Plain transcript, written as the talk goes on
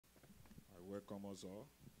welcome us all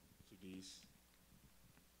to this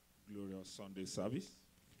glorious Sunday service,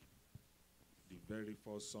 the very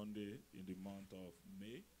first Sunday in the month of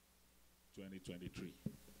May 2023.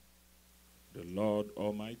 The Lord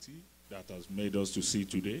Almighty that has made us to see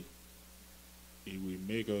today, He will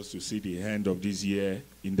make us to see the end of this year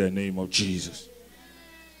in the name of Jesus.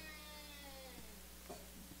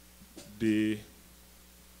 The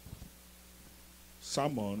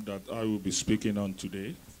sermon that I will be speaking on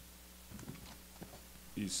today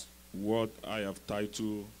is what I have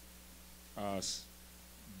titled as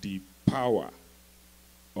the power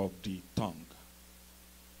of the tongue.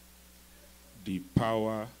 The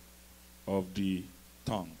power of the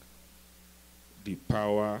tongue. The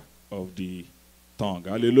power of the tongue.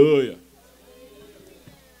 Hallelujah.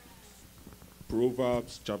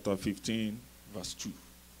 Proverbs chapter 15, verse 2.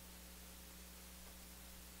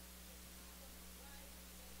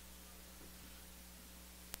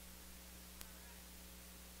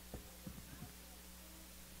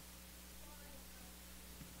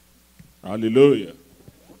 Hallelujah.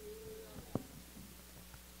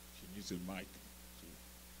 She needs a mic.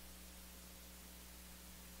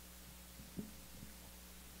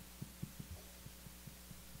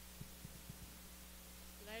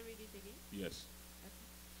 Should I read it again? Yes.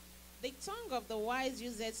 The tongue of the wise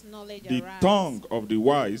useth knowledge The aright. tongue of the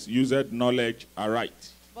wise useth knowledge aright.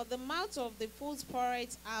 But the mouth of the fools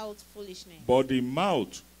poureth out foolishness. But the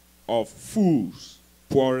mouth of fools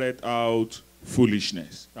poureth out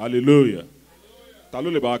foolishness. Hallelujah. Ta ló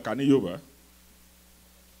lè bá wa kà ní Yorùbá?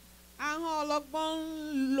 Ahọ́n ọlọ́gbọ́n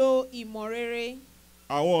ń lo ìmọ̀ rere.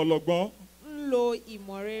 Àwọn ọlọ́gbọ́n Ń lo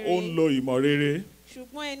ìmọ̀ rere. ó ń lo ìmọ̀ rere.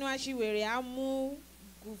 Ṣùgbọ́n ẹnu aṣiwèrè á mú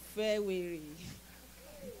gùfẹ́ wèrè.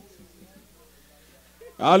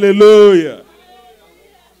 Hallelujah.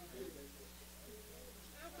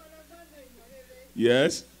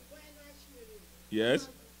 Yes. Yes.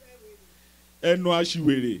 Ẹnu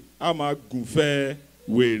aṣiwèrè á máa gùnfẹ́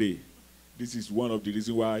wèrè. This is one of the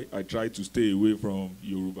reasons why I try to stay away from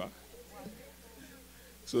Yoruba.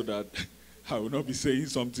 So that I will not be saying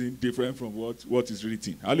something different from what is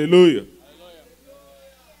written. Hallelujah.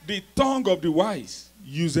 The tongue of the wise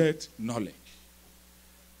useth knowledge,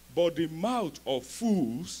 but the mouth of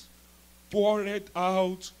fools poureth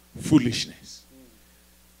out foolishness.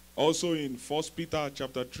 Also in 1 Peter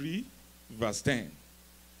chapter 3, verse 10.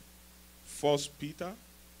 1 Peter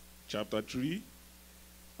chapter 3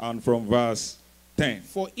 and from verse 10.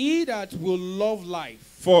 For he that will love life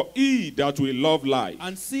For he that will love life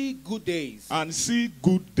and see good days, and see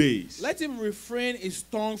good days, let him refrain his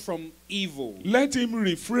tongue from evil, let him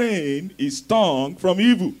refrain his tongue from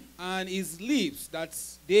evil, and his lips that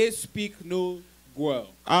they speak no guile.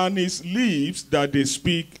 and his lips that they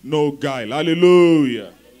speak no guile.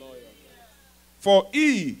 Hallelujah. For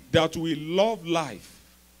he that will love life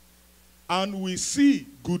and will see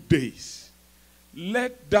good days,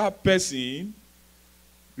 let that person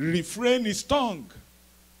refrain his tongue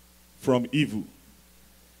from evil,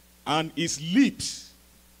 and his lips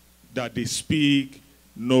that they speak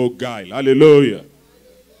no guile. Hallelujah.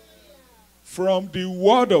 From the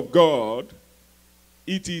word of God,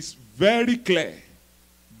 it is very clear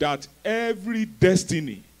that every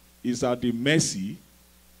destiny is at the mercy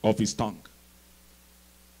of his tongue.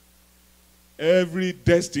 Every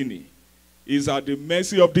destiny is at the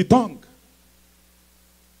mercy of the tongue.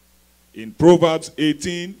 In Proverbs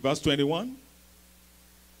 18, verse 21.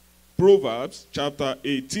 Proverbs chapter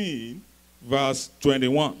 18, verse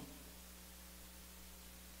 21.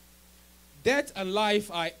 Death and life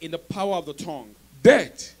are in the power of the tongue,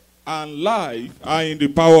 Death and life are in the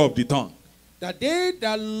power of the tongue. that they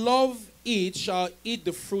that love it shall eat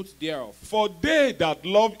the fruit thereof. For they that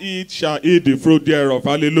love it shall eat the fruit thereof.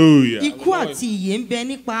 Hallelujah. Ikú àti ìyè ń bẹ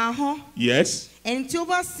nípa ahọ́n. Yes. Ẹni tí ó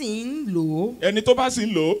bá sì ń lò ó Ẹni tó bá sì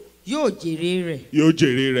ń lò ó, yóò jèrè rẹ̀. yóò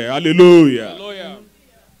jèrè rẹ̀. Hallelujah. Hallelujah.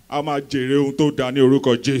 A máa jèrè ohun tó dá ní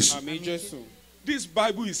orúkọ Jésù. Amen. Jesus. This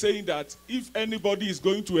Bible is saying that if anybody is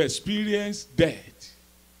going to experience death,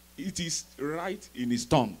 it is right in his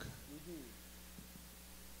tongue.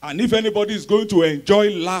 And if anybody is going to enjoy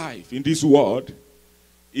life in this world,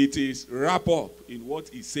 it is wrapped up in what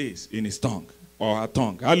he says in his tongue or her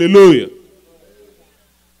tongue. Hallelujah.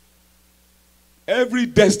 Every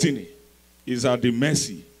destiny is at the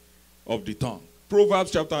mercy of the tongue. Proverbs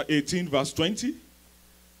chapter 18, verse 20.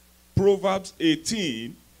 Proverbs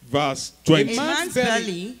 18, verse 20. A man's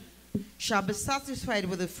belly shall be satisfied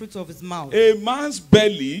with the fruit of his mouth, A man's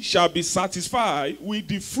belly shall be satisfied with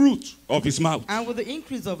the fruit of his mouth, and with the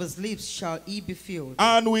increase of his lips shall he be filled.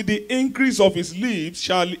 and with the increase of his lips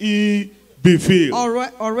shall he be filled.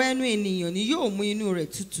 Ọ̀rọ̀ ẹnu ènìyàn ni yóò mú inú rẹ̀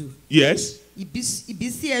tutù. Yes.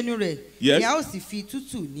 Ìbísí ẹnu rẹ̀ Yes. ni a ó sì fi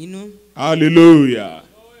tútù nínú. Hallelujah.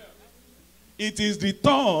 It is the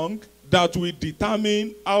tongue that will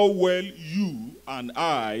determine how well you and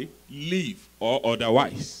I live or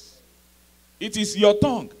otherwise. It is your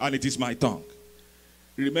tongue and it is my tongue.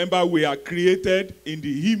 Remember, we are created in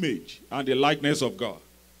the image and the likeness of God.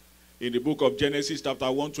 In the book of Genesis chapter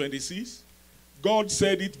 126, God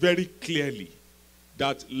said it very clearly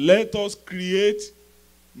that let us create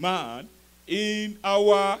man in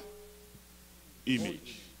our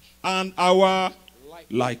image and our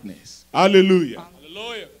likeness. Hallelujah.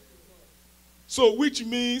 Hallelujah. So which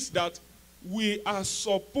means that we are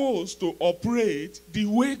supposed to operate the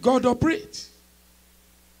way God operates.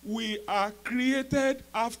 We are created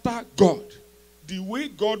after God. The way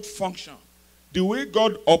God functions, the way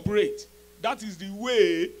God operates, that is the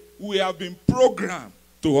way we have been programmed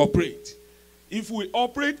to operate. If we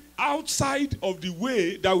operate outside of the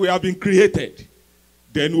way that we have been created,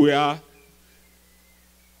 then we are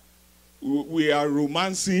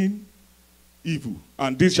romancing evil.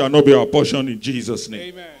 And this shall not be our portion in Jesus'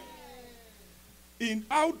 name. Amen.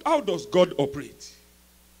 How does God operate?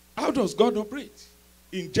 How does God operate?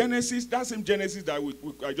 In Genesis, that same Genesis that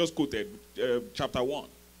I just quoted, chapter 1,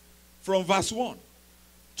 from verse 1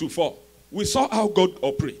 to 4, we saw how God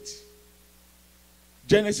operates.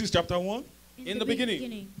 Genesis chapter 1. In the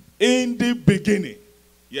beginning. In the beginning.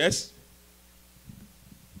 Yes?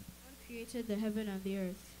 God created the heaven and the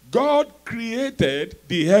earth. God created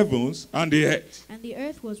the heavens and the earth. And the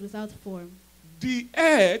earth was without form. The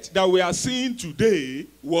earth that we are seeing today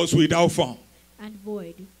was without form. And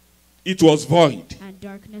void. It was void. And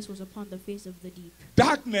darkness was upon the face of the deep.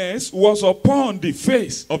 Darkness was upon the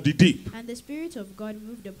face of the deep. And the Spirit of God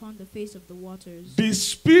moved upon the face of the waters. The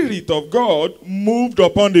Spirit of God moved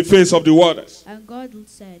upon the face of the waters. And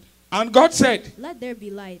God said, let there be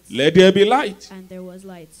light. Let there be light. And there was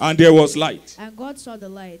light. And there was light. And God saw the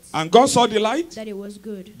light. And God saw the light. That it was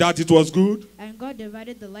good. That it was good. And God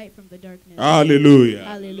divided the light from the darkness. Hallelujah.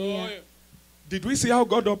 Hallelujah. Did we see how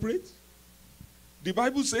God operates? The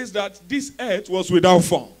Bible says that this earth was without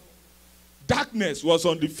form. Darkness was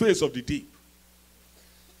on the face of the deep.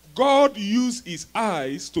 God used his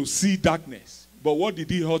eyes to see darkness. But what did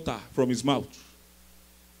he utter from his mouth?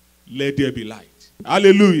 Let there be light.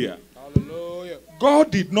 Hallelujah. Hallelujah.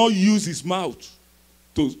 God did not use his mouth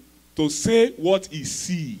to say what he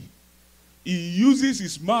sees. He uses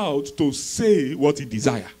his mouth to say what he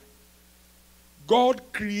desires. God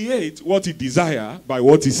creates what he desires by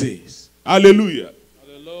what he says. Hallelujah.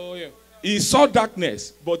 Hallelujah. He saw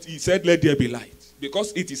darkness, but he said, let there be light.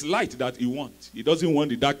 Because it is light that he wants. He doesn't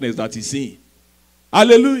want the darkness that he's seeing.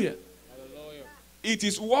 Hallelujah. Hallelujah. It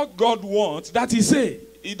is what God wants that he says.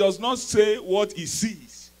 He does not say what he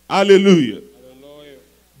sees. Hallelujah. Hallelujah.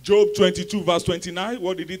 Job 22 verse 29,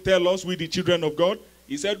 what did he tell us with the children of God?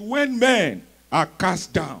 He said, when men are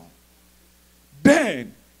cast down,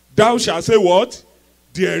 then thou shalt say what?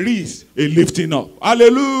 There is a lifting up.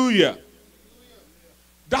 Hallelujah.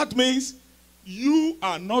 That means you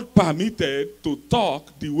are not permitted to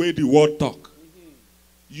talk the way the world talk.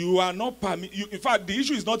 You are not permitted. In fact, the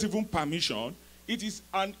issue is not even permission. It is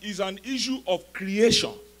an issue of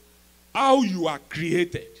creation. How you are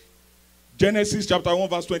created. Genesis chapter 1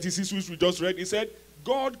 verse 26, which we just read, it said,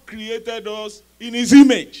 God created us in his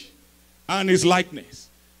image and his likeness.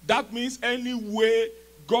 That means any way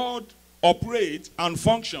God operates and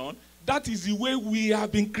functions, that is the way we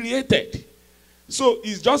have been created. So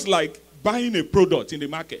it's just like buying a product in the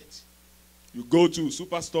market. You go to a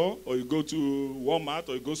superstore or you go to Walmart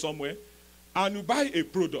or you go somewhere and you buy a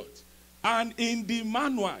product. And in the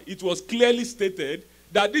manual, it was clearly stated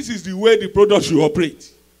that this is the way the product should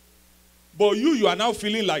operate. But you are now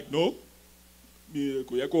feeling like, no, me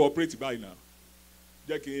cooperate by now.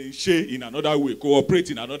 Share in another way,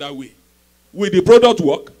 cooperate in another way. Will the product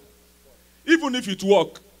work? Even if it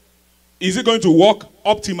works, is it going to work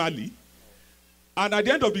optimally? And at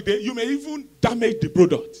the end of the day, you may even damage the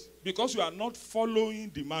product because you are not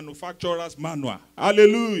following the manufacturer's manual.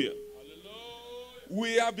 Hallelujah.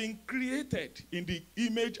 We have been created in the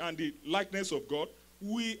image and the likeness of God.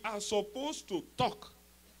 We are supposed to talk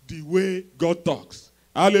the way God talks.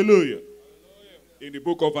 Hallelujah. In the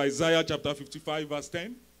book of Isaiah chapter 55 verse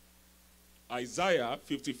 10. Isaiah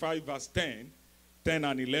 55 verse 10, 10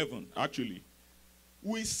 and 11 actually.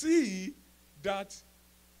 We see that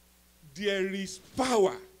there is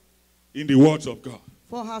power in the words of God.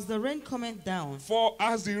 For as the rain cometh down, For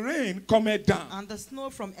as the rain cometh down, and the snow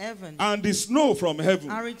from heaven, and the snow from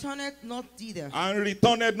heaven, and returneth not thither, and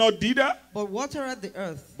returneth not thither, but watereth the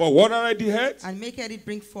earth, but watereth the earth, and maketh it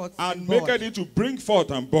bring forth and bud, maketh it to bring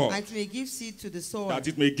forth and bud, and it may give seed to the sower, that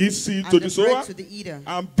it may give seed and to the the bread sower, to the eater.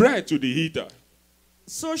 and bread to the eater.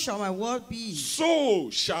 So shall my word be So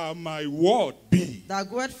shall my word be that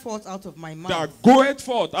goeth forth out of my mouth. that goeth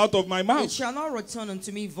forth out of my It mouth. shall not return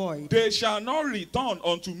unto me void, They shall not return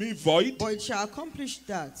unto me void, but it shall accomplish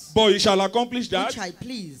that but it shall accomplish which that I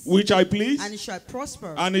please, which I please, and it shall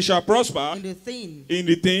prosper and it shall prosper in the thing in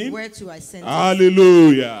the thing. whereto I sent it.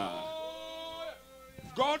 Hallelujah.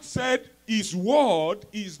 God said his word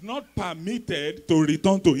is not permitted to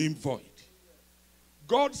return to him void.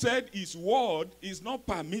 God said his word is not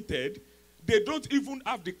permitted. They don't even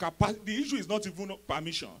have the capacity. The issue is not even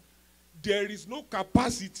permission. There is no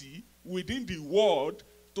capacity within the word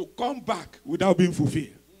to come back without being fulfilled.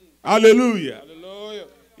 Hallelujah. Hallelujah.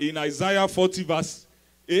 In Isaiah 40 verse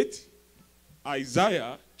 8,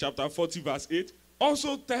 Isaiah chapter 40 verse 8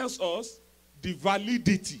 also tells us the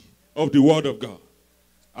validity of the word of God.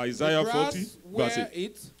 Isaiah The 40 grass verse where 8.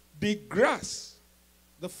 it, The grass,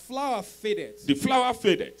 the flower fadeth, the flower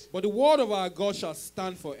faded. but the word of our God shall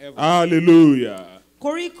stand forever. Hallelujah.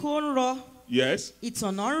 Koríko ń rọ, Yes,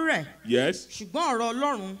 ìtànná ń rẹ̀, yes. ṣùgbọ́n ọ̀rọ̀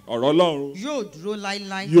Ọlọ́run Ọ̀rọ̀ Ọlọ́run yóò dúró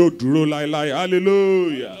láéláé. yóò dúró láéláé.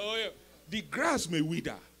 Hallelujah. The grass may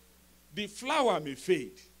wither. The flower may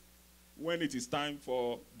fade. When it is time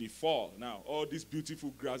for the fall now, all these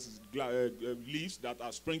beautiful grasses, leaves that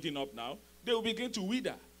are springing up now, they will begin to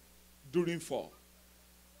wither during fall.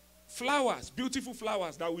 Flowers, beautiful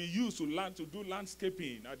flowers that we use to do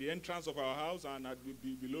landscaping at the entrance of our house and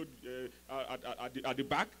below, at the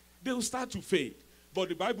back, they will start to fade. But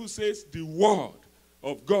the Bible says the word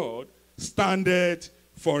of God standeth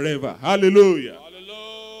forever. Hallelujah.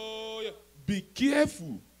 Hallelujah. Be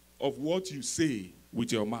careful of what you say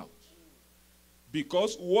with your mouth.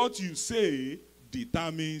 Because what you say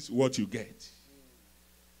determines what you get.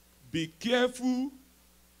 Be careful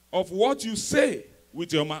of what you say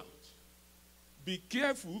with your mouth. Be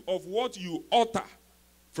careful of what you utter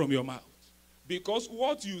from your mouth. Because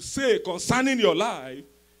what you say concerning your life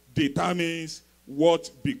determines what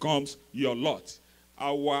becomes your lot.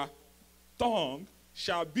 Our tongue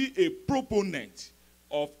shall be a proponent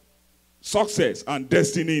of success and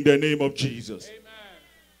destiny in the name of Jesus. Amen.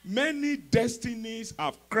 Many destinies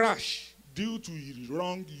have crashed due to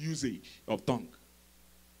wrong usage of tongue.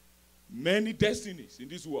 Many destinies in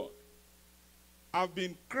this world have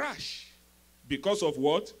been crashed because of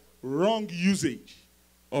what? Wrong usage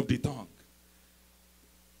of the tongue.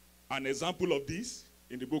 An example of this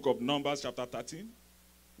in the book of Numbers chapter 13.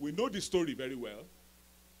 We know the story very well.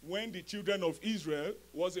 When the children of Israel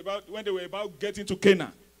when they were about getting to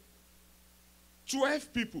Canaan,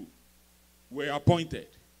 12 people were appointed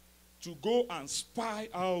to go and spy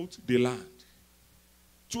out the land.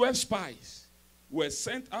 12 spies were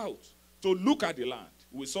sent out to look at the land.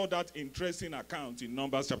 We saw that interesting account in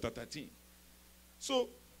Numbers chapter 13. So,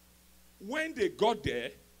 when they got there,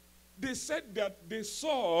 they said that they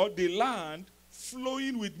saw the land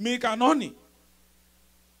flowing with milk and honey.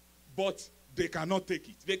 But they cannot take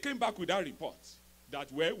it. They came back with that report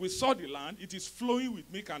that, well, we saw the land, it is flowing with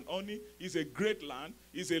milk and honey, it's a great land,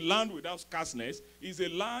 it's a land without scarceness, it's a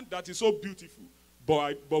land that is so beautiful,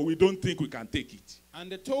 but we don't think we can take it. And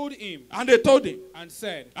they told him, And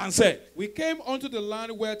said, we came unto the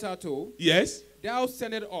land whereto yes, thou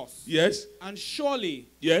sendest us, yes, and surely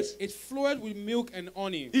yes, it floweth with milk and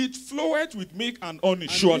honey. it floweth with milk and honey,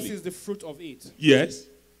 And surely. this is the fruit of it. Yes.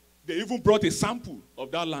 They even brought a sample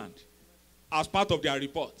of that land as part of their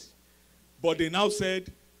report. But they now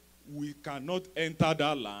said, we cannot enter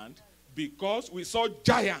that land because we saw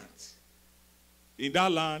giants in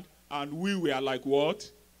that land and we were like what?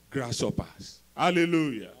 Grasshoppers.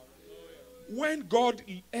 Hallelujah. When God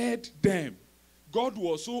heard them, God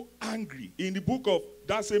was so angry. In the book of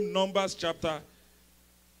that same Numbers chapter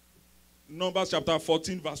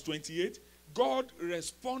 14 verse 28, God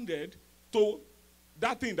responded to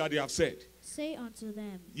that thing that they have said. Say unto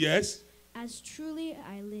them, Yes. as truly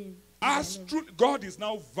I live. God is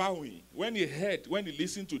now vowing. When he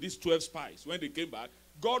listened to these 12 spies, when they came back,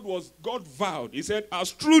 God vowed. He said,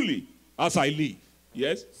 as truly as I live.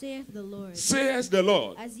 Yes. Saith the Lord. Says the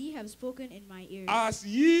Lord. As ye have spoken in my ears. As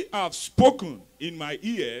ye have spoken in my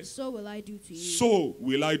ears. So will I do to you. So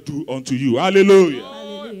will I do unto you. Hallelujah.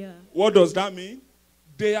 Hallelujah. What does that mean?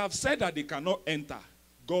 They have said that they cannot enter.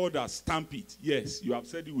 God has stamped it. Yes, you have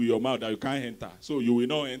said it with your mouth that you can't enter. So you will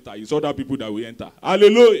not enter. It's other people that will enter.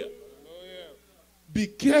 Hallelujah. Be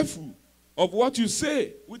careful of what you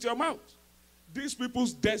say with your mouth. These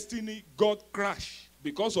people's destiny got crashed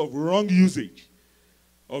because of wrong usage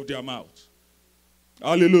of their mouth.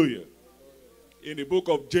 Hallelujah. In the book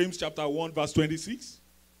of James chapter 1 verse 26.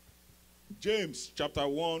 James chapter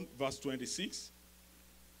 1 verse 26.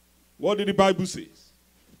 What did the Bible say?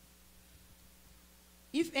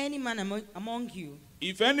 If any man among you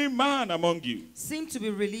If any man among you seems to be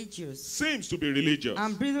religious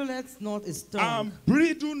and bridleth not his tongue, and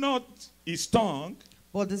bridle not his tongue,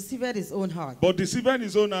 but deceiveth his own heart,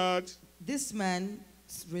 this man's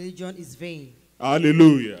religion is vain.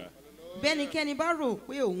 Hallelujah. Bẹ́nikẹ́ni bá rò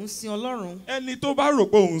pé òun sin Ọlọ́run, Ẹni tó bá rò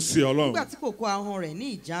pé òun sin nígbà Ọlọ́run tí kò kó ahọ́n rẹ̀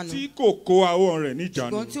ní ìjánu, tí kò kó ahọ́n rẹ̀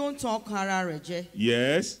níjànú. ṣùgbọ́n tí ó ń tan ọkàn ara rẹ̀ jẹ,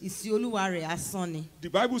 Yes. ìsìn Olúwa rẹ̀ asán ni. The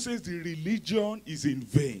Bible says the religion is in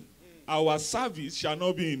vain. Our service shall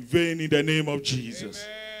not be in vain in the name of Jesus.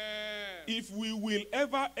 If we will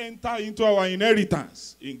ever enter into our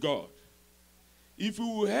inheritance in God, if we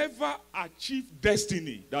will ever achieve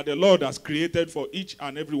destiny that the Lord has created for each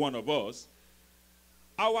and every one of us,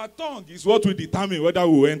 our tongue is what will determine whether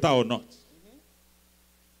we will enter or not.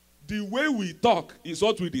 The way we talk is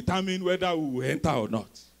what will determine whether we will enter or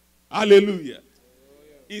not. Hallelujah.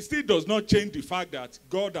 It still does not change the fact that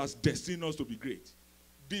God has destined us to be great.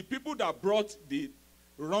 The people that brought the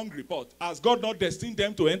wrong report, has God not destined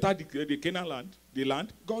them to enter the Canaan land, the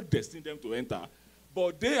land? God destined them to enter.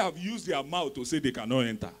 But they have used their mouth to say they cannot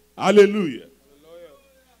enter. Hallelujah.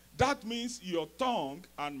 That means your tongue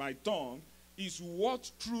and my tongue is what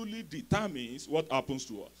truly determines what happens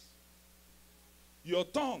to us. Your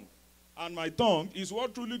tongue and my tongue is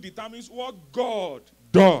what truly determines what God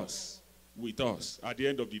does with us at the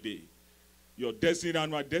end of the day. Your destiny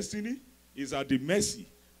and my destiny is at the mercy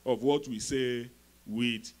of what we say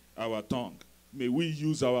with our tongue. May we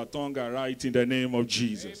use our tongue aright in the name of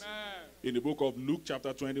Jesus. Amen. In the book of Luke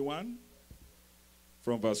chapter 21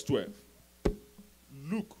 from verse 12.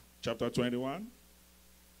 Luke chapter 21.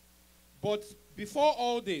 But before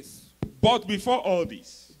all this,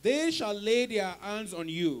 they shall lay their hands on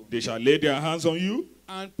you. They shall lay their hands on you.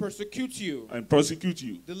 And persecute you.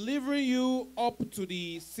 Delivering you up to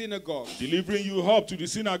the synagogue.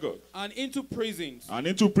 And into prisons.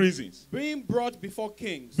 Being brought before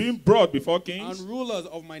kings. And rulers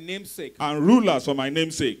of my name's sake. And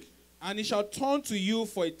it shall turn to you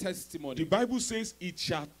for a testimony. The Bible says it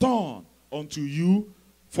shall turn unto you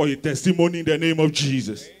for a testimony in the name of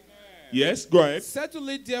Jesus. Amen. Yes, go ahead. Settle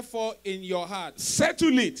it therefore in your heart.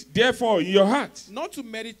 Not to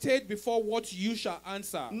meditate before what you shall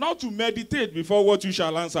answer.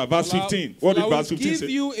 Verse 15. What did verse 15 say? I will give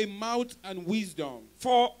you a mouth and wisdom.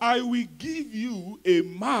 For I will give you a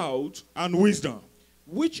mouth and wisdom.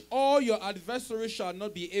 Which all your adversaries shall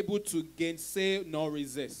not be able to gainsay nor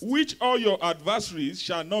resist.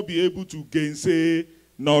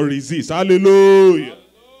 Hallelujah.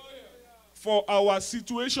 For our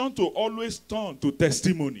situation to always turn to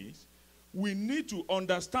testimonies, we need to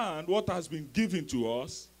understand what has been given to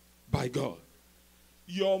us by God.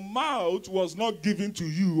 Your mouth was not given to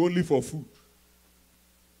you only for food.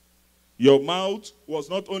 Your mouth was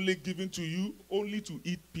not only given to you only to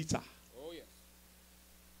eat pizza. Oh, yes.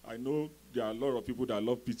 I know there are a lot of people that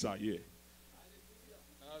love pizza here.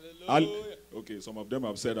 Hallelujah. Okay, some of them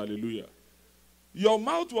have said hallelujah. Your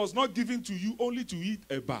mouth was not given to you only to eat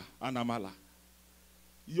eba and amala.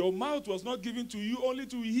 Your mouth was not given to you only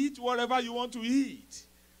to eat whatever you want to eat.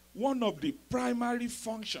 One of the primary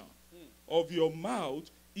functions of your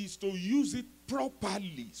mouth is to use it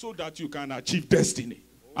properly so that you can achieve destiny.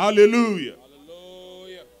 Hallelujah.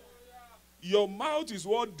 Hallelujah. Your mouth is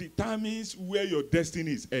what determines where your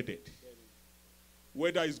destiny is headed.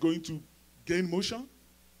 Whether it's going to gain motion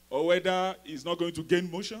or whether it's not going to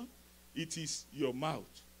gain motion. It is your mouth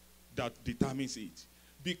that determines it.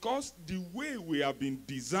 Because the way we have been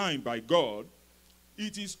designed by God,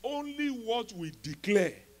 it is only what we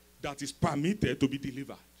declare that is permitted to be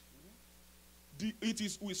delivered.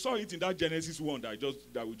 We saw it in that Genesis 1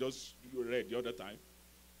 that we just read the other time.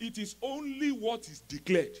 It is only what is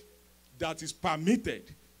declared that is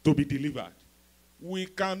permitted to be delivered. We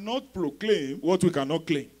cannot proclaim what we cannot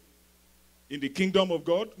claim. In the kingdom of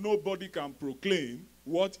God, nobody can proclaim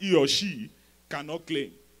what he or she cannot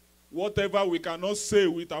claim. Whatever we cannot say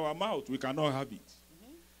with our mouth, we cannot have it.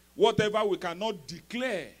 Whatever we cannot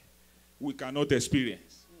declare, we cannot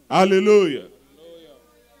experience. Hallelujah.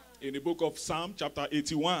 In the book of Psalm chapter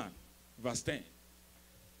 81, verse 10.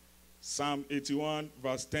 Psalm 81,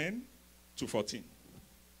 verse 10 to 14.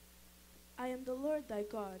 I am the Lord thy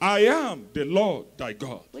God. I am the Lord thy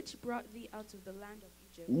God. Which brought thee out of the land of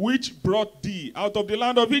Egypt. Which brought thee out of the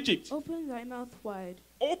land of Egypt. Open thy mouth wide,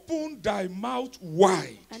 open thy mouth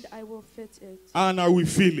wide, and I will fit it. and I will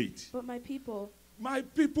fill it. But my people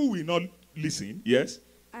will not listen, yes?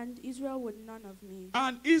 and Israel would none of me.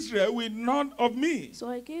 And Israel will none of me. So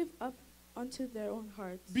I gave up unto their own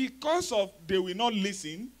hearts. Because of they will not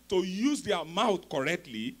listen to use their mouth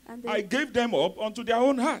correctly, And I gave them up unto their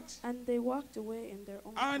own heart. And they walked away in their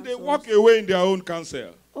own And they counsels. walk away in their own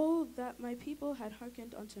counsel. Oh, that my people had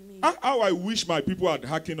hearkened unto me. How I wish my people had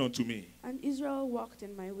hearkened unto me. And Israel walked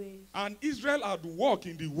in my ways. And Israel had walked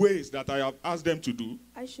in the ways that I have asked them to do.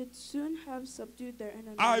 I should soon have subdued their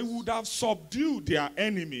enemies. I would have subdued their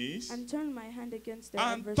enemies And turned my hand against their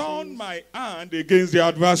and adversaries. turned my hand against the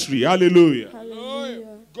adversary. Hallelujah.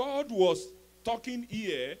 Hallelujah. God was talking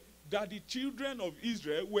here that the children of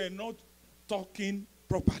Israel were not talking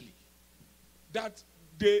properly. That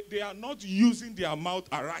they are not using their mouth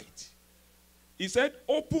aright. He said,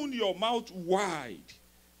 open your mouth wide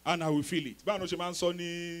and I will fill it.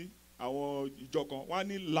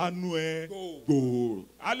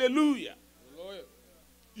 Hallelujah.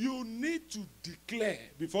 You need to declare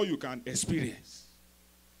before you can experience.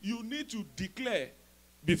 You need to declare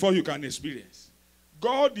before you can experience.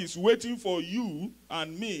 God is waiting for you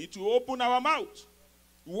and me to open our mouth.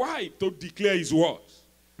 Why? To declare his words.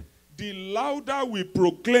 The louder we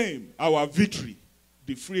proclaim our victory,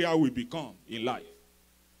 the freer we become in life.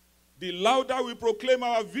 The louder we proclaim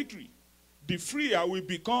our victory, the freer we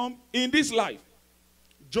become in this life.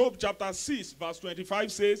 Job chapter 6 verse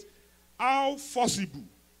 25 says, how forcible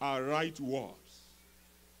are right words.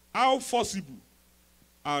 How forcible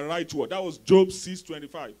are right words. That was Job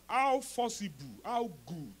 6:25. How forcible, how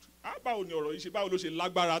good. How about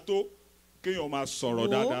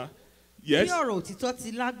yes. Yes.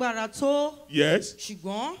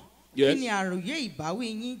 Yes.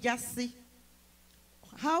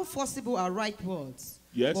 How forcible are right words?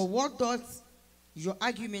 Yes. But what does your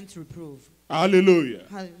argument reprove? Hallelujah.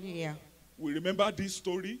 Hallelujah. We remember this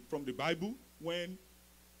story from the Bible when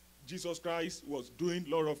Jesus Christ was doing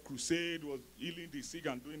a lot of crusade, was healing the sick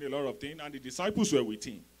and doing a lot of things, and the disciples were with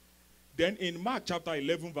him. Then in Mark chapter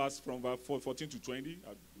 11, from verse 14 to 20, we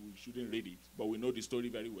shouldn't read it, but we know the story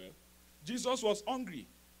very well. Jesus was hungry,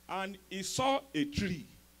 and he saw a tree,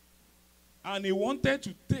 and he wanted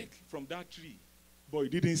to take from that tree, but he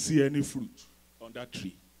didn't see any fruit on that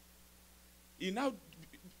tree.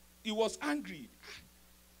 He was angry.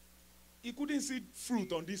 He couldn't see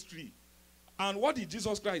fruit on this tree. And what did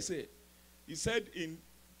Jesus Christ say? He said in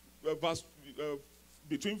verse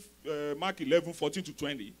between Mark 11, 14 to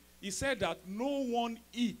 20, he said that no one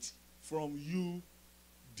eat from you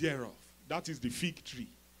thereof. That is the fig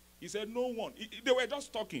tree. He said no one. They were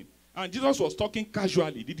just talking. And Jesus was talking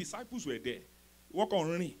casually. The disciples were there. Walk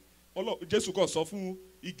on rain. Jesus kò sọ fún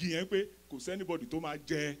igi yẹn pé kò sẹ́nibọ̀dì tó máa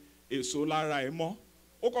jẹ èso lára ẹ̀ mọ́.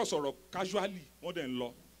 Ó kò sọ̀rọ̀ casually. Wọ́n dẹ̀ ń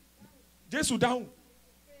lọ. Jésù dáhùn.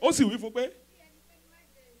 Ó sì wí fún pé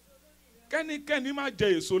kẹ́nikẹ́ni má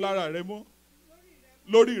jẹ èso lára rẹ mọ́.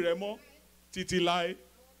 Lórí rẹ mọ́. Títí láé.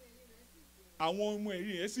 Àwọn ọmọ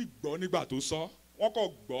ẹ̀yìn yẹn sì gbọ́ nígbà tó sọ. Wọ́n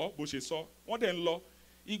kò gbọ́ bó ṣe sọ. Wọ́n dẹ̀ ń lọ.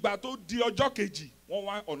 Ìgbà tó di ọjọ́ kejì, wọ́n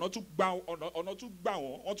wá ọ̀nà tún gbà wọ́n.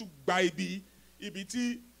 Wọ́n tún gba ibi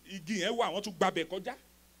tí igi yẹn wà, wọ́n tún gbabẹ̀ kọjá.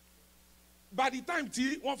 By the time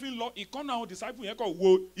tí wọ́n fi ń lọ, ìkànnà àwọn disciple yẹn kò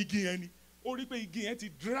wo igi yẹn ni. Ó rí pé igi yẹn ti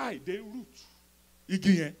dry dé root.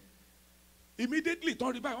 Igi yẹn. Immediately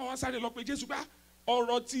tán rí báyìí, wọ́n wá sáré lọ pé Jésù bá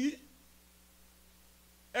ọ̀rọ̀ tí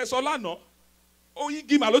ẹ sọ lánàá. Ó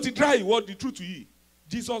igi mà ló ti dry what the truth to you.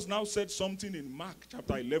 Jesus now said something in Mark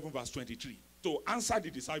chapter 11 verse 23 to answer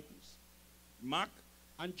the disciples. Mark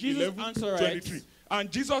and Jesus 11, answered, 23.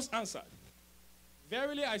 And Jesus answered,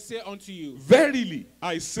 verily I say unto you. Verily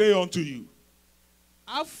I say unto you.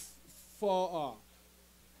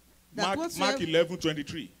 Mark 11,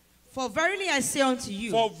 23. For verily I say unto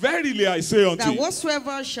you. For verily I say unto you. That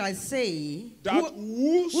whatsoever shall say. That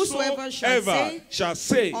whosoever shall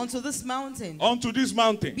say. Unto this mountain. Unto this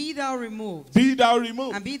mountain. Be thou removed. Be thou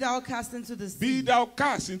removed. And be thou cast into the sea. Be thou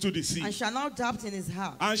cast into the sea. And shall not doubt in his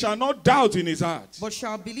heart. And shall not doubt in his heart. But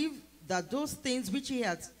shall believe that those things which he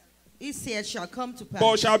said shall come to pass.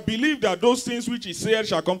 But shall believe that those things which he said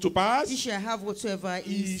shall come to pass. He shall have whatsoever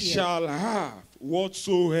he said. Shall have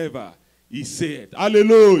whatsoever he said.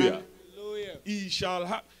 Hallelujah. Hallelujah. He shall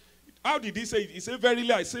have. How did he say it? He said, verily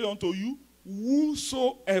I say unto you,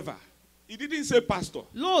 whosoever. He didn't say pastor.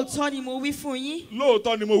 Lóòótọ́ ni mo wí fún yín.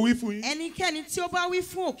 Lóòótọ́ ni mo wí fún yín. Ẹnikẹ́ni tí ó bá wí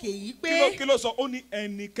fún òkè yìí pé. Kí ló sọ? Ó ní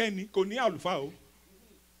ẹnikẹ́ni kò ní àlùfáà o.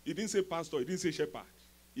 He didn't say pastor. He didn't say shepherd.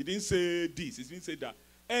 He didn't say this. He didn't say that.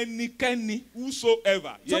 Ẹnikẹ́ni,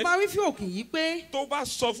 whosoever. tó bá wí fún òkè yìí pé Tó bá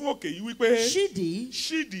sọ fún òkè yìí wípé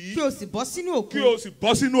ṣídìí kí o sì bọ́ sínú òkun kí o sì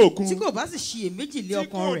bọ́ sínú òkun. tí kò bá sì ṣiyèméjì lé Tí ọkàn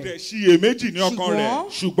kò rẹ̀ dẹ̀ ṣiyèméjì ní ọkàn rẹ̀.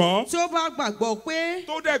 Ṣùgbọ́n tí ó bá gbàgbọ́ pé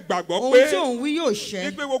tó dẹ̀ gbàgbọ́ ohun pé tí òun wí yóò ṣẹ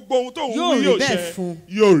wípé gbogbo ohun tó ń yóò wí rí yóò bẹ́ẹ̀ ṣẹ fún.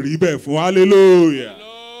 yóò rí bẹ́ẹ̀ fún. Hallelujah.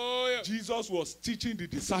 Jesus was teaching the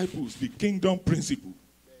disciples the kingdom principle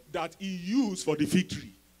that he used for the fig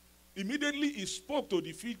tree. Immediately he spoke to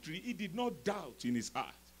the fig tree, he did not doubt in his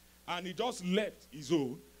heart. And he just left his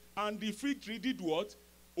own. And the fig tree did what?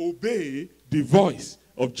 Obey the voice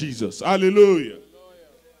of Jesus. Hallelujah.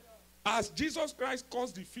 As Jesus Christ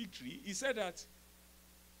caused the fig tree, he said that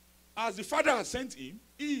as the Father has sent him,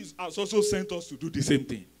 he has also sent us to do the same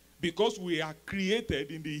thing. Because we are created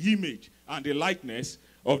in the image and the likeness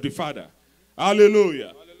of the Father.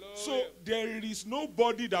 Hallelujah. So there is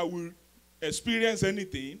nobody that will experience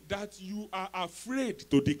anything that you are afraid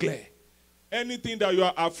to declare. Anything that you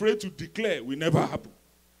are afraid to declare will never happen.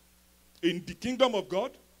 In the kingdom of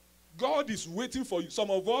God, God is waiting for you.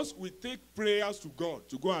 Some of us will take prayers to God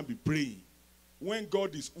to go and be praying when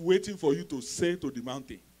God is waiting for you to say to the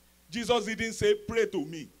mountain. Jesus didn't say, pray to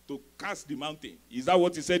me to cast the mountain. Is that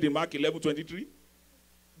what he said in Mark 11:23?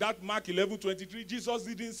 That Mark 11:23, Jesus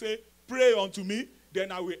didn't say, pray unto me,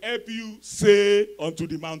 then I will help you say unto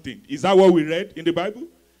the mountain. Is that what we read in the Bible?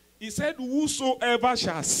 He said, whosoever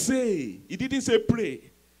shall say. He didn't say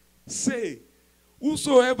pray. Say.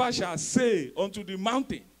 Whosoever shall say unto the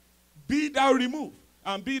mountain, be thou removed,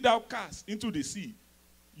 and be thou cast into the sea,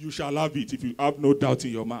 you shall have it if you have no doubt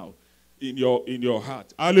in your mouth, in your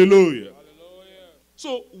heart. Hallelujah. Hallelujah.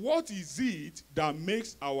 So what is it that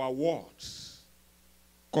makes our words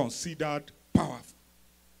considered powerful?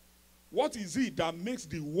 What is it that makes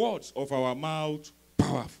the words of our mouth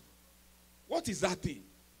powerful? What is that thing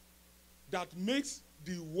that makes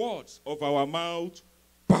the words of our mouth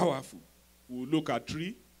powerful? We'll look at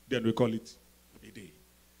 3, then we call it a day.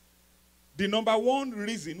 The number one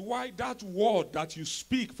reason why that word that you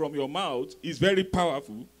speak from your mouth is very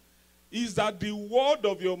powerful is that the word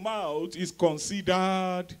of your mouth is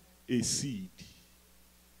considered a seed.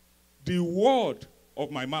 The word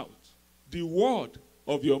of my mouth, the word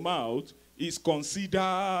of your mouth is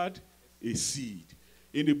considered a seed.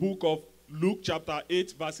 In the book of Luke chapter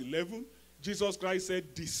 8 verse 11, Jesus Christ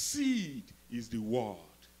said, the seed is the word.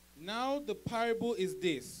 Now the parable is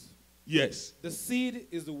this. Yes. The seed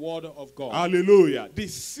is the word of God. Hallelujah. The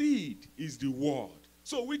seed is the word.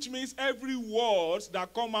 So which means every word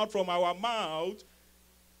that come out from our mouth,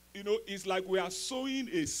 it's like we are sowing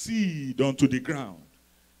a seed onto the ground.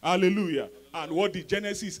 Hallelujah. And what did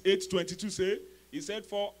Genesis 8:22 say? He said,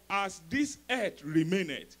 for as this earth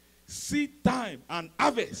remaineth, seed time and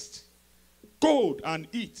harvest, cold and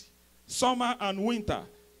heat, summer and winter,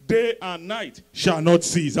 day and night shall not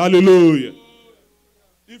cease. Hallelujah.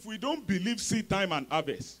 If we don't believe seed time and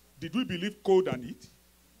harvest, did we believe cold and heat?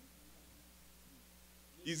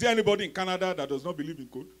 Is there anybody in Canada that does not believe in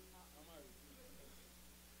cold?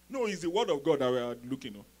 No, it's the word of God that we are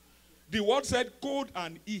looking at. The word said cold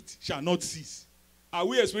and heat shall not cease. Are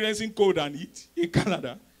we experiencing cold and heat in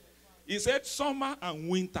Canada? He said summer and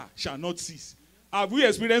winter shall not cease. Have we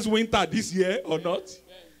experienced winter this year or not?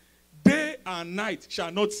 Day and night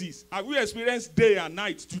shall not cease. Have we experienced day and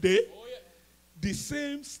night today? The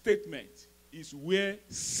same statement is where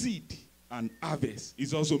seed and harvest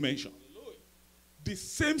is also mentioned. The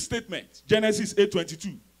same statement, Genesis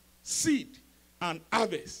 8:22. Seed and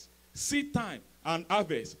harvest, seed time and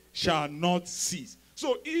harvest shall not cease.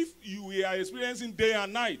 So if you are experiencing day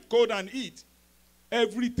and night, cold and heat,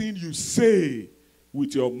 everything you say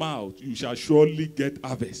with your mouth, you shall surely get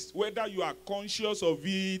harvest, whether you are conscious of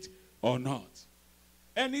it or not.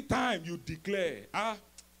 Anytime you declare,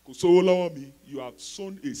 you have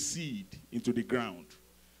sown a seed into the ground.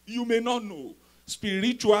 You may not know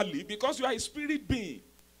spiritually because you are a spirit being.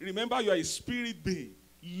 Remember, you are a spirit being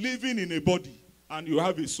living in a body and you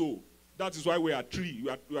have a soul. That is why we are three.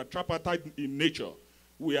 We are tripartite in nature.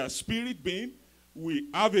 We are spirit being, we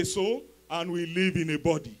have a soul, and we live in a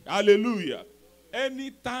body. Hallelujah.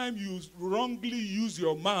 Anytime you wrongly use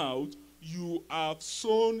your mouth, you have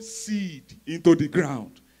sown seed into the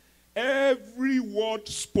ground. Every word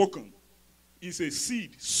spoken is a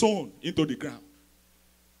seed sown into the ground.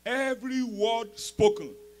 Every word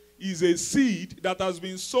spoken is a seed that has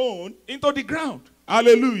been sown into the ground.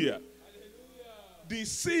 Hallelujah. The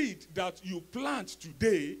seed that you plant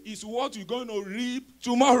today is what you're going to reap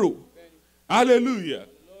tomorrow. Hallelujah.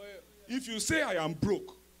 If you say, I am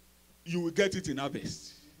broke, you will get it in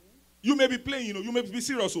harvest. You may be playing, you may be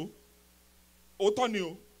serious.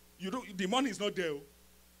 The money is not there.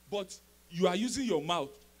 But you are using your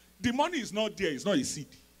mouth The money is not there. It's not a seed.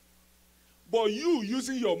 But you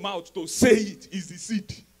using your mouth to say it is the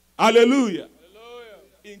seed. Hallelujah.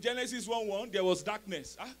 In Genesis 1:1, there was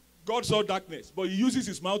darkness. God saw darkness, but he uses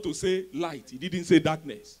his mouth to say light. He didn't say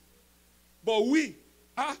darkness. But we,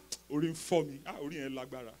 orin for me, orin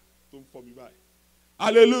lagbara, don't for me by.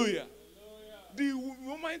 Hallelujah. The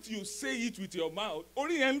moment you say it with your mouth,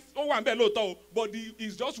 but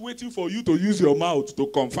it's just waiting for you to use your mouth to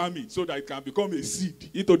confirm it so that it can become a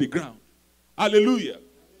seed into the ground. Hallelujah.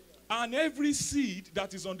 And every seed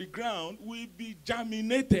that is on the ground will be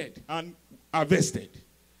germinated and harvested.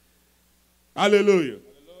 Hallelujah.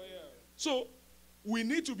 So, we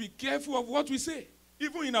need to be careful of what we say.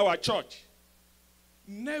 Even in our church.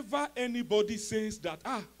 Never anybody says that,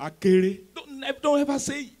 akere. Don't ever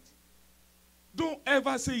say it. Don't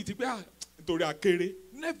ever say it.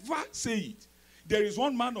 Never say it. There is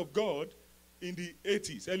one man of God in the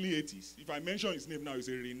 80s, early 80s. If I mention his name now, he's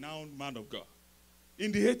a renowned man of God.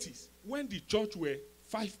 In the 80s, when the church were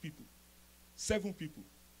 5 people, 7 people,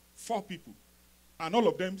 4 people, and all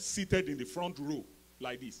of them seated in the front row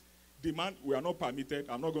like this. The man, we are not permitted.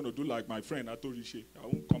 I'm not going to do like my friend Atorishe. I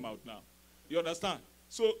won't come out now. You understand?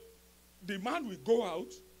 So the man will go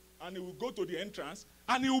out and he will go to the entrance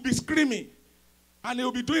and he will be screaming. And he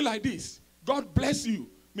will be doing like this. God bless you.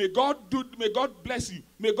 May God bless you.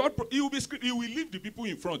 He will be screaming. He will leave the people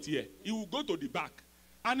in front here. He will go to the back.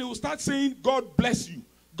 And he will start saying, God bless you.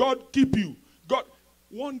 God keep you. God.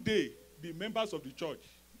 One day, the members of the church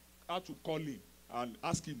had to call him and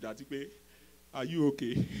ask him that, are you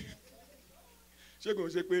okay? The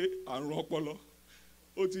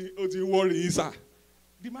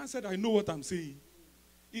man said, I know what I'm saying.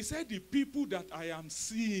 He said, the people that I am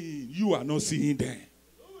seeing, you are not seeing them.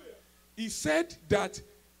 He said that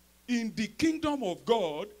in the kingdom of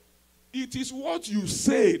God, it is what you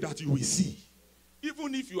say that you will see.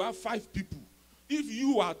 Even if you have 5 people, if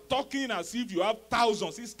you are talking as if you have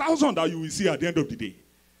thousands, it's thousands that you will see at the end of the day.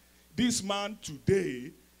 This man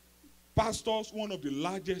today pastors one of the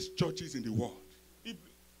largest churches in the world.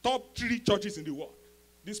 Top 3 churches in the world.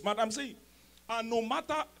 This man I'm saying. And no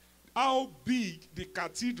matter how big the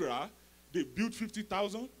cathedral, they built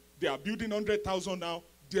 50,000, they are building 100,000 now,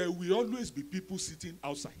 there will always be people sitting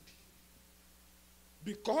outside.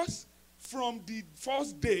 Because from the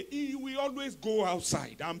first day, he will always go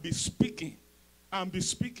outside and be speaking, and be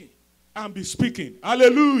speaking, and be speaking.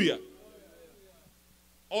 Hallelujah.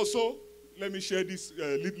 Also, let me share this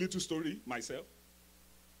little story myself.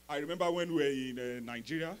 I remember when we were in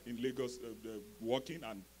Nigeria, in Lagos, working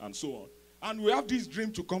and so on. And we have this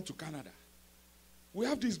dream to come to Canada. We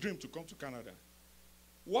have this dream to come to Canada.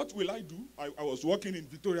 What will I do? I was working in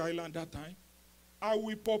Victoria Island that time. I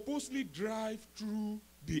will purposely drive through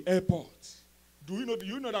the airport. Do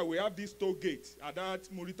you know that we have this toll gate at that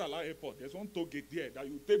Muritala airport? There's one toll gate there that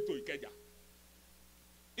you take to Ikeja.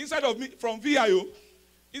 Instead of me, from VIO,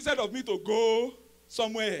 instead of me to go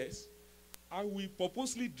somewhere else, I will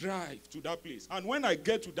purposely drive to that place. And when I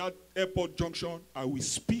get to that airport junction, I will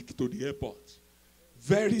speak to the airport.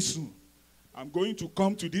 Very soon, I'm going to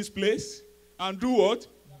come to this place and do what?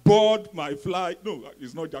 Board my flight. No,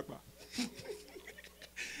 it's not Jackpa.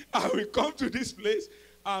 I will come to this place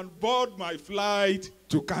and board my flight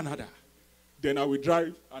to Canada. Then I will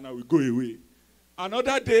drive and I will go away.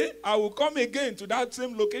 Another day, I will come again to that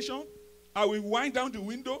same location. I will wind down the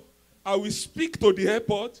window. I will speak to the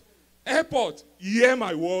airport. Airport, hear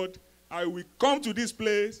my word. I will come to this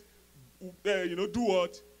place, do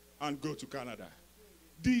what? And go to Canada.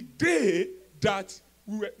 The day that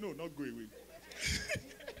we were, no, not go away.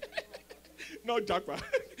 Not Jackpot.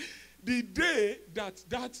 The day that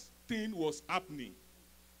that thing was happening,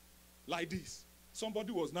 like this,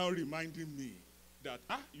 somebody was now reminding me that,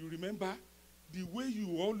 you remember the way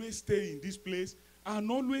you always stay in this place and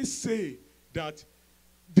always say that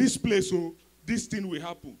this place, this thing will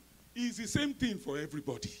happen. It's the same thing for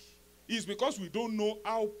everybody. It's because we don't know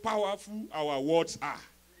how powerful our words are.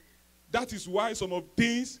 That is why some of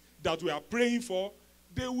things that we are praying for,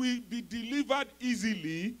 they will be delivered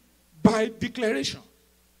easily by declaration.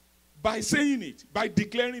 By saying it, by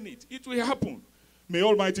declaring it, it will happen. May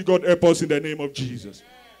Almighty God help us in the name of Jesus.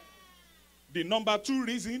 The number 2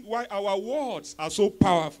 reason why our words are so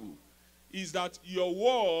powerful is that your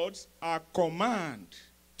words are command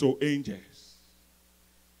to angels.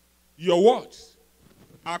 Your words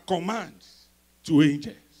are commands to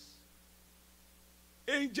angels.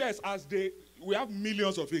 Angels, we have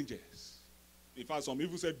millions of angels. In fact, some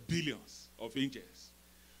people said billions of angels.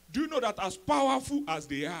 Do you know that as powerful as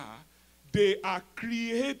they are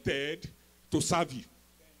created to serve you?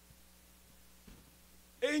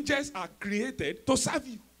 Angels are created to serve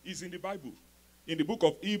you. is in the Bible. In the book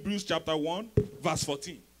of Hebrews chapter 1, verse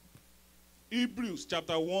 14. Hebrews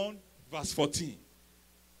chapter 1, verse 14.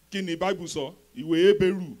 Kí ni Bible sọ? Ìwé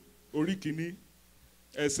Hébérù orí kìíní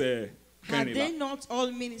ẹsẹ̀ kẹrìnlá. Are they not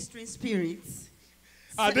all ministering spirits?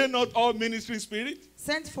 Are they not all ministering spirits?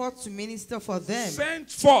 Sent forth to minister for them.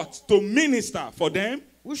 Sent forth to minister for them.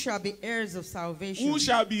 Who shall be heirs of salvation? Who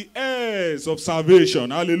shall be heirs of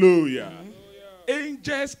salvation? Hallelujah.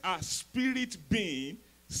 Angels are spirit beings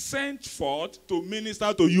sent forth to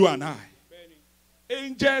minister to you and I.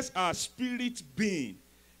 Angels are spirit beings.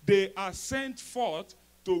 They are sent forth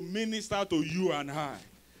to minister to you and I.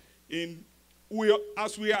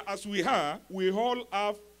 As we are, we all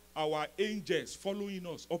have our angels following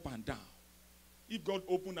us up and down. If God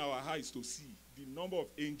opened our eyes to see the number of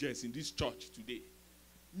angels in this church today,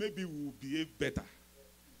 maybe we will behave better.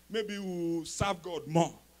 Maybe we will serve God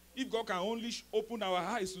more. If God can only open our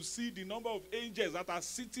eyes to see the number of angels that are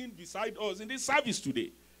sitting beside us in this service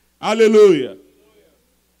today. Hallelujah.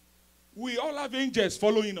 We all have angels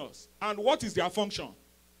following us. And what is their function?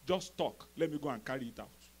 Just talk. Let me go and carry it out.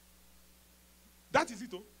 That is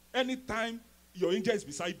it. Anytime your angel is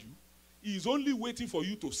beside you, he is only waiting for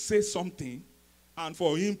you to say something and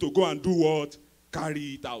for him to go and do what?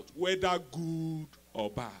 Carry it out. Whether good or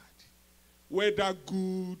bad. Whether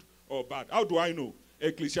good or bad. How do I know?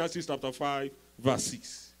 Ecclesiastes chapter 5, verse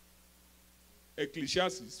 6.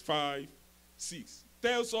 Ecclesiastes 5, 6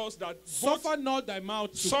 tells us that suffer not thy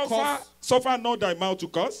mouth to curse. Suffer not thy mouth to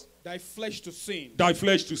curse. Thy flesh to sin. Thy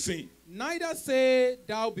flesh to sin. Neither say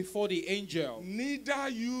thou before the angel. Neither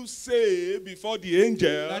you say before the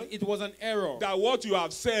angel that it was an error. That what you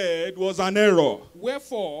have said was an error.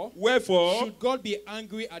 Wherefore should God be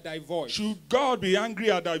angry at thy voice? Should God be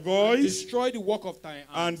angry at thy voice? And destroy the work of thy hands.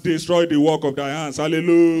 And destroy the work of thy hands.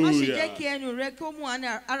 Hallelujah.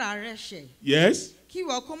 Yes. Kí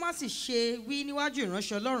wọ́n kó má sì ṣe wí níwájú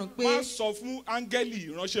ìránṣẹ́ Ọlọ́run pé. Má sọ fún áńgẹ́lì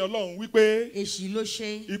ìránṣẹ́ Ọlọ́run wípé. Èṣì ló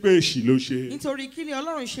ṣe. Wípé èṣì ló ṣe. Nítorí kí ni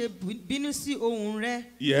Ọlọ́run ṣe bínú sí ohùn rẹ.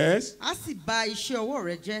 Yes. Á sì bà iṣẹ́ ọwọ́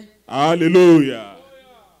rẹ jẹ́. Hallelujah.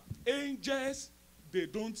 Angels, they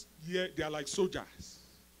don't hear, they are like soldiers.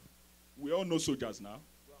 We all know soldiers now.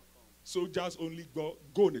 Soldiers only go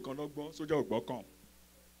nìkan lọ gbọ́, soldier ò gbọ́ kàn.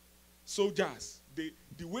 Soldiers, the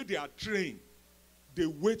way they are trained, they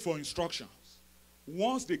wait for instructions.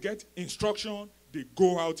 Once they get instruction, they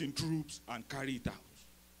go out in troops and carry it out.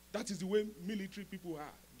 That is the way military people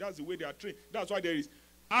are. That's the way they are trained. That's why there is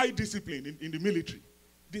high discipline in the military.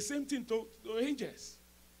 The same thing to angels.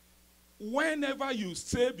 Whenever you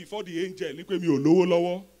say before the angel,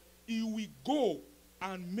 he will go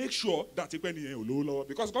and make sure that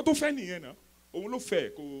because God to fẹ́ nìyẹn náà, òun ló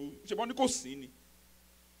fẹ́ kò sí ni.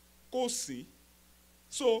 Kò sí.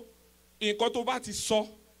 So, nǹkan tó bá ti sọ,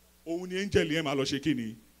 òun ni angel yẹn máa lọ ṣe kí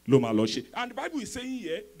ni ló máa lọ ṣe. And the Bible is saying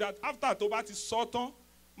here that after tó bá ti sọ tán,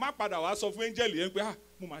 má padà wá sọ fún angel yẹn pé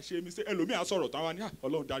mo máa ṣe mistake. Ẹlòmíì á sọ̀rọ̀ tán wá ní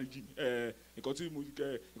Ọlọ́run dáríjì mi. Nǹkan tí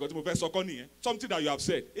mo fẹ́ sọ kọ́ nìyẹn. Something that you have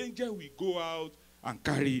said, angel will go out and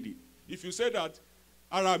carry it. If you say that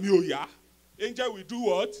ara mi ò yá, angel will do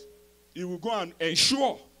what? He will go and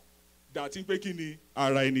ensure that ń pé kí ni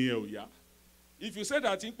ara ènìyàn ò yá. If you say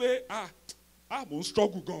that ń pé mo ń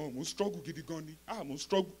struggle gan, mo ń struggle gidi gan ni. Mo ń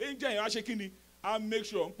struggle. Angel yẹn á ṣe kí ni? Á make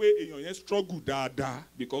sure pé èèyàn yẹn struggle dáadáa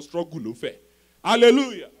because struggle ló fẹ́.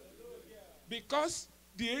 Hallelujah. Because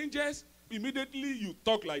the angels, immediately you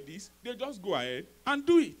talk like this, they just go ahead and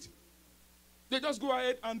do it. They just go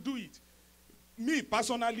ahead and do it. Me,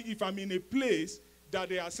 personally, if I'm in a place that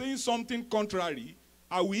they are saying something contrary,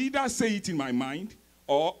 I will either say it in my mind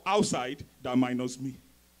or outside that minus me.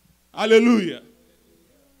 Hallelujah.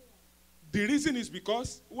 The reason is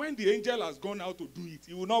because when the angel has gone out to do it,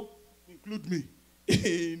 he will not include me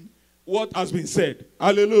in what has been said.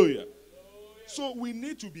 Hallelujah. So we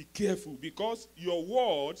need to be careful because your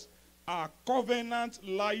words are covenant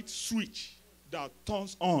light switch that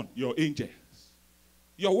turns on your angels.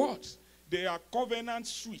 Your words, they are covenant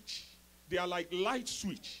switch. They are like light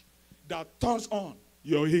switch that turns on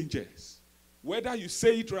your angels. Whether you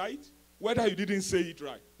say it right, whether you didn't say it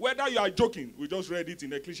right, whether you are joking, we just read it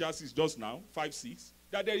in Ecclesiastes just now, 5:6,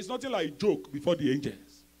 that there is nothing like joke before the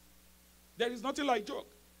angels. There is nothing like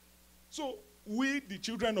joke. So we, the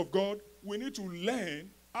children of God, we need to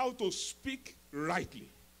learn how to speak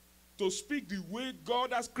rightly, to speak the way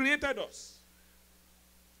God has created us.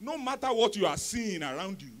 No matter what you are seeing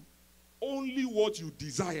around you, only what you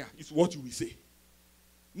desire is what you will say.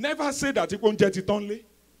 Never say that it won't get it only.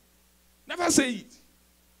 Never say it.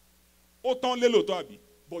 But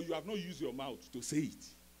you have not used your mouth to say it.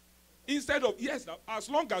 Instead of, yes, now, as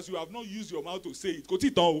long as you have not used your mouth to say it,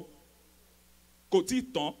 Kò tí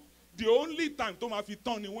tán. The only time tó máa fi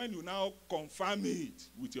tán ni when you now confirm it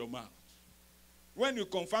with your mouth. When you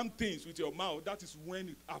confirm things with your mouth, that is when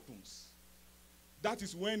it happens. That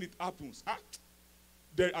is when it happens.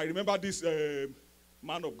 I remember this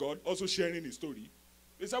man of God also sharing his story.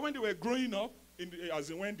 He said when they were growing up, as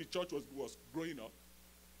in when the church was growing up,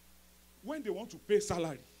 when they want to pay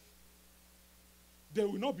salary, there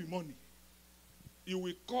will not be money. He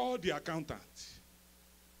will call the accountant.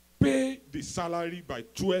 Pay the salary by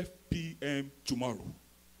 12 p.m. tomorrow.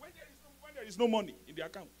 When there is no money in the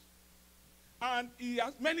account. And he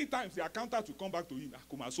has many times the accountant will come back to him.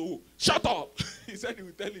 Shut up. He said he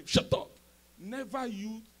will tell him, shut up. Never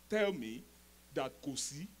you tell me that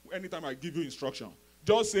Kosi, anytime I give you instruction,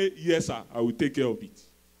 just say, yes, sir, I will take care of it.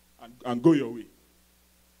 And go your way.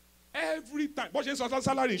 Every time. But she has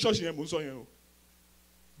salary in church.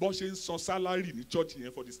 But she has salary in church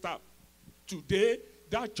for the staff. Today,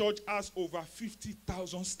 that church has over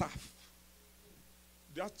 50,000 staff.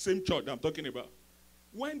 That same church I'm talking about.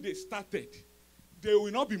 When they started, there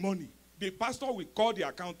will not be money. The pastor will call the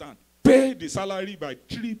accountant, pay the salary by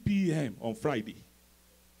 3 p.m. on Friday.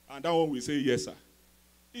 And that one will say, yes, sir.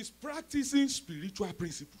 He's practicing spiritual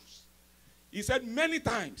principles. He said many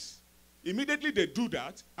times, immediately they do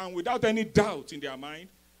that, and without any doubt in their mind,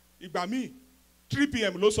 Ibami, 3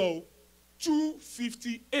 p.m. loso,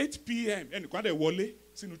 2:58 p.m. And when they wole,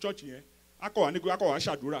 sinu church here, ako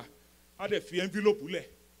ashadura, ade fi envelope ule,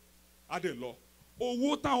 ade law.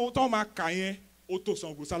 Owó táwọn máa kà yẹn ó tó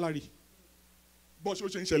sanwó salary. Bó ṣe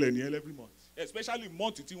ń ṣẹlẹ̀ nìyẹn every month. Especially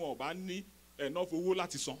month tí wọn ò bá ní enough owó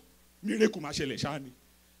láti san. Miracle máa ṣẹlẹ̀ ṣáá ni.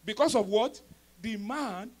 Because of what? The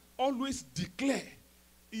man always declare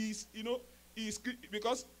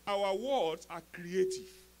because our words are creative.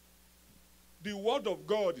 The word of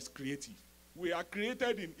God is creative. We are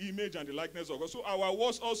created in image and the likeness of God. So our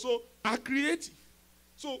words also are creative.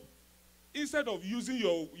 So instead of using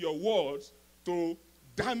your words to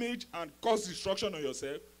damage and cause destruction on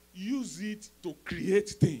yourself, use it to create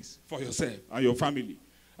things for yourself and your family.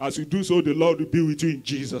 As you do so, the Lord will be with you in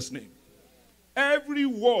Jesus' name. Every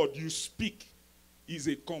word you speak is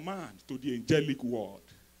a command to the angelic world.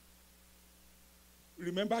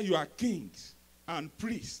 Remember, you are kings and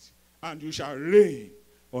priests, and you shall reign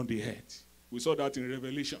on the earth. We saw that in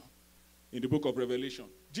Revelation, in the book of Revelation.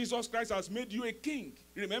 Jesus Christ has made you a king.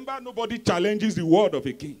 Remember, nobody challenges the word of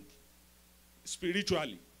a king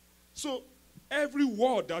spiritually. So, every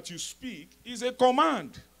word that you speak is a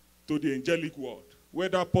command to the angelic world,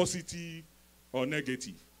 whether positive or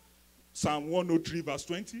negative. Psalm 103 verse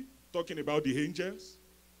 20, talking about the angels.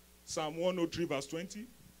 Psalm 103 verse 20.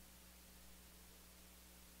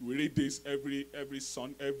 We read this every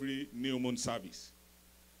new moon service.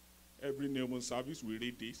 Every new moon service, we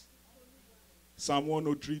read this. Psalm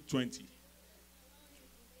 103:20.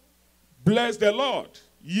 Bless the Lord,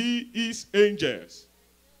 ye his angels.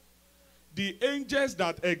 The angels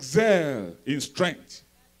that excel in strength,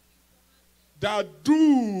 that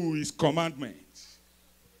do his commandments.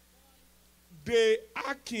 They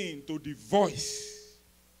hearken to the voice.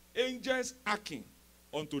 Angels hearken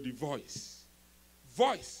unto the voice.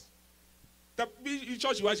 Voice.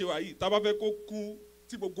 Church wa ṣe wà yìí, tá bá fẹ́ kó kú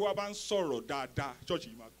tí gbogbo wa bá ń sọ̀rọ̀ dáadáa, church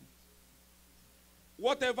yìí máa kú.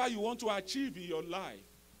 Whatever you want to achieve in your life,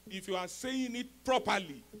 if you are saying it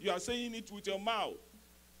properly, you are saying it with your mouth,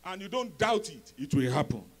 and you don't doubt it, it will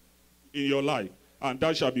happen in your life. And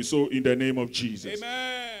that shall be so in the name of Jesus.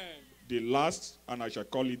 Amen. The last, and I shall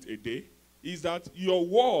call it a day, is that your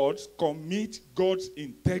words commit God's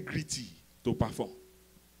integrity to perform.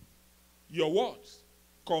 Your words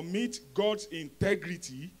commit God's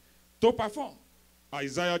integrity to perform.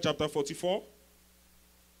 Isaiah chapter 44.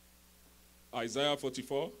 Isaiah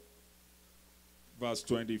 44, verse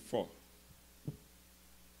 24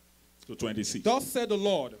 to 26. Thus said the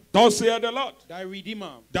Lord. Thus said the Lord. Thy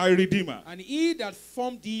Redeemer. Thy Redeemer. And he that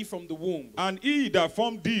formed thee from the womb. And he that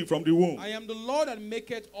formed thee from the womb. I am the Lord that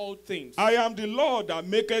maketh all things. I am the Lord that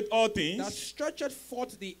maketh all things. That stretcheth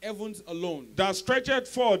forth the heavens alone. That stretcheth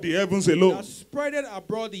forth the heavens alone. That spreadeth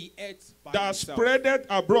abroad the earth by that himself. Spreadeth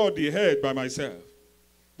abroad the earth by myself.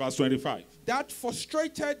 Verse 25. That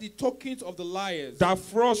frustrated the tokens of the liars. That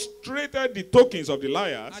frustrated the tokens of the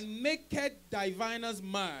liars. And maketh diviners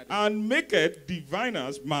mad. And maketh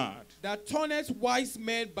diviners mad. That turneth wise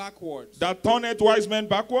men backwards. That turneth wise men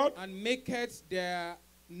backward. And maketh their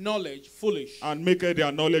knowledge foolish. And maketh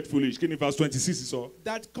their knowledge foolish. Kí ni verse 26 is all?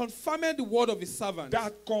 That confirmed the word of his servant.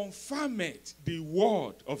 That confirmed the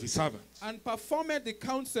word of his servant. And performed the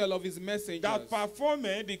counsel of his messengers. That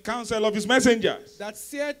performed the counsel of his messengers. That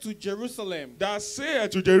said to Jerusalem. That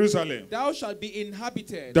said to Jerusalem. Thou shalt be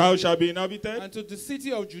inhabited. Thou shalt be inhabited. And to the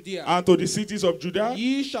city of Judea. And to the cities of Judah.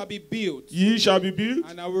 Ye shall be built. Ye shall be built.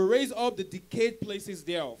 And I will raise up the decayed places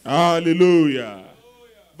thereof. Hallelujah.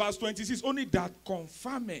 Verse 26, only that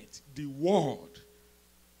confirmeth the word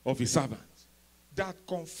of his servant. That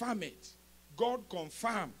confirmeth. God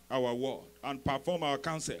confirm our word and perform our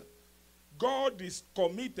counsel. God is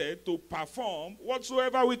committed to perform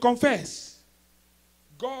whatsoever we confess.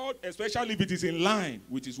 God, especially if it is in line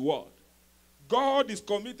with his word. God is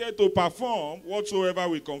committed to perform whatsoever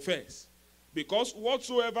we confess. Because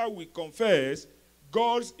whatsoever we confess,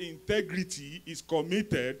 God's integrity is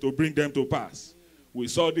committed to bring them to pass. We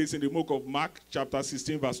saw this in the book of Mark, chapter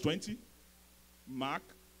 16, verse 20. Mark,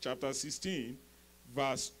 chapter 16,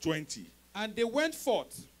 verse 20. And they went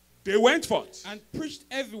forth. They went forth. And preached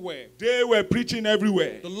everywhere. They were preaching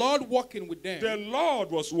everywhere. The Lord walking with them. The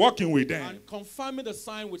Lord was walking with them. And confirming the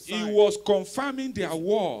sign with signs. He was confirming their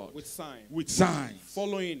word. With signs. With signs.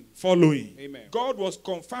 Following. Amen. God was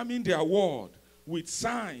confirming their word with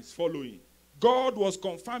signs following. God was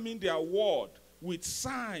confirming their word with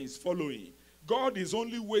signs following. God is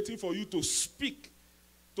only waiting for you to speak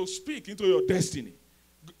into your destiny.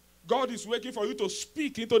 God is waiting for you to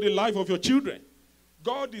speak into the life of your children.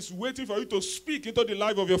 God is waiting for you to speak into the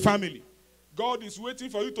life of your family. God is waiting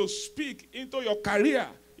for you to speak into your career,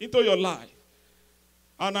 into your life.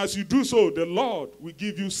 And as you do so, the Lord will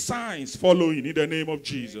give you signs following in the name of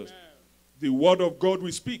Jesus. Amen. The word of God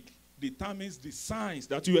we speak determines the signs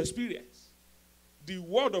that you experience. The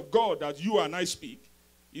word of God that you and I speak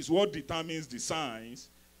is what determines the signs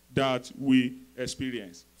that we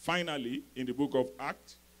experience. Finally, in the book of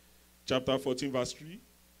Acts, chapter 14, verse 3,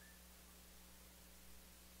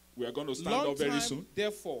 we are going to stand up very soon.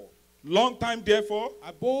 Long time, therefore,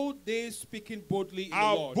 abode they speaking boldly in the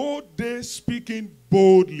Lord. Abode they speaking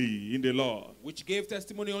boldly in the Lord. Which gave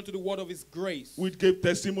testimony unto the word of his grace. Which gave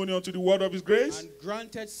testimony unto the word of his grace. And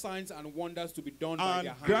granted signs and wonders to be done by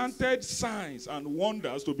their hands. And granted signs and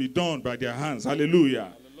wonders to be done by their hands.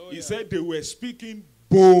 Hallelujah. Hallelujah. He said they were speaking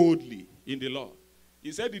boldly in the Lord.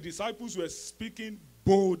 He said the disciples were speaking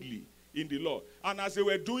boldly in the Lord. And as they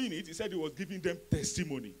were doing it, he said he was giving them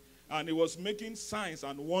testimony. And he was making signs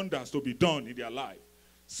and wonders to be done in their life.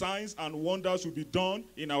 Signs and wonders will be done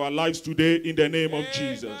in our lives today in the name of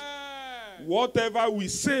Jesus. Whatever we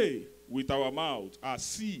say with our mouth are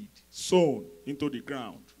seed sown into the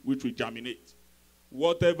ground, which will germinate.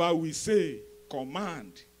 Whatever we say,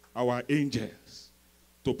 command our angels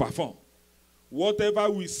to perform. Whatever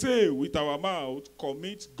we say with our mouth,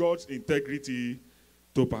 commit God's integrity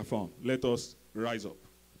to perform. Let us rise up.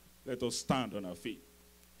 Let us stand on our feet.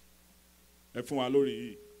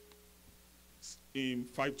 In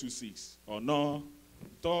 526. Ọ̀nà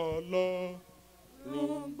tọ́lọ́run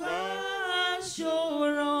gbà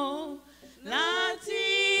ṣòro láti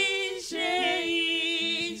ṣe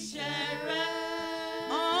iṣẹ́ rẹ̀.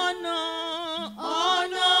 Ọ̀nà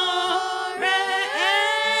rẹ̀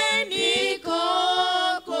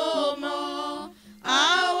ẹnìkan kò mọ̀,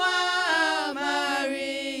 àwa máa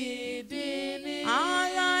rí ìdí ni.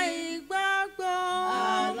 Aláìgbàgbọ́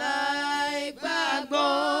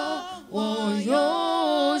wọn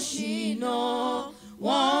yóò ṣìnà,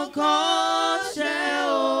 wọn kọsẹ̀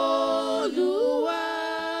Olúwa.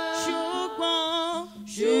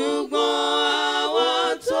 Ṣùgbọ́n àwọn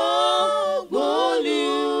tó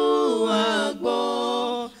gb'Olúwa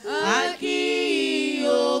gbọ́, a kì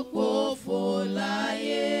yóò pòfo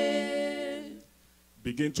láyé.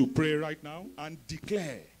 Begin to pray right now and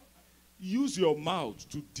declare. Use your mouth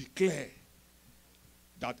to declare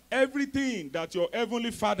that everything that your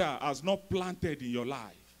heavenly Father has not planted in your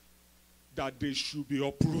life, that they should be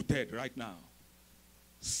uprooted right now.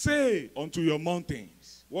 Say unto your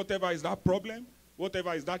mountains, whatever is that problem,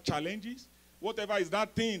 whatever is that challenges, whatever is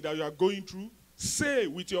that thing that you are going through, say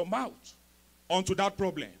with your mouth unto that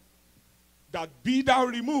problem, that be thou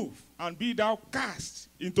removed and be thou cast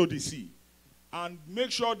into the sea. And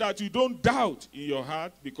make sure that you don't doubt in your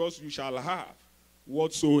heart, because you shall have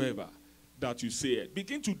whatsoever that you say.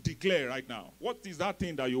 Begin to declare right now. What is that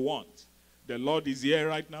thing that you want? The Lord is here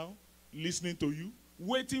right now, listening to you,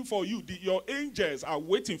 waiting for you. Your angels are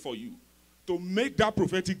waiting for you to make that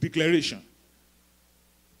prophetic declaration.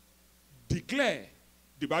 Declare.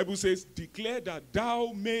 The Bible says, declare that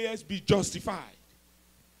thou mayest be justified.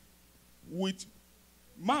 With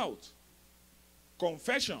mouth,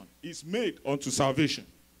 confession is made unto salvation.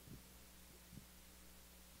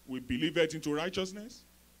 we believe it into righteousness,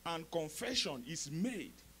 and confession is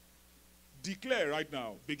made. Declare right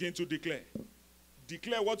now. Begin to declare.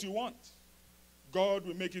 Declare what you want. God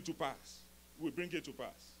will make it to pass. Will bring it to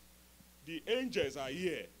pass. The angels are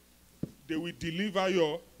here. They will deliver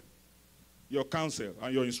your counsel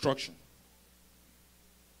and your instruction.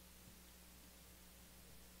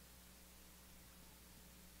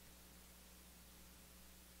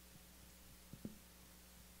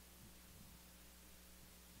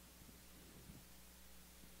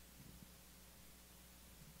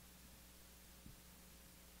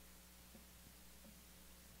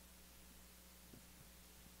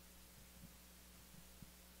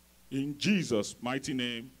 In Jesus' mighty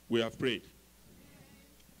name, we have prayed.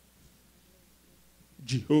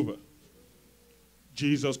 Jehovah,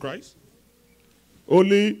 Jesus Christ,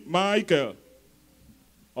 Holy Michael,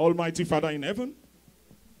 Almighty Father in heaven,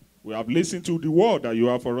 we have listened to the word that you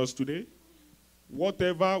have for us today.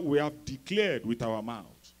 Whatever we have declared with our mouth,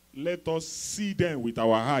 let us see them with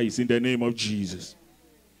our eyes in the name of Jesus.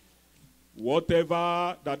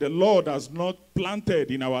 Whatever that the Lord has not planted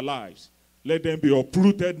in our lives, let them be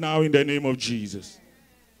uprooted now in the name of Jesus.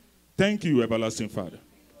 Thank you, everlasting Father.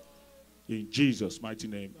 In Jesus' mighty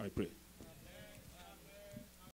name, I pray.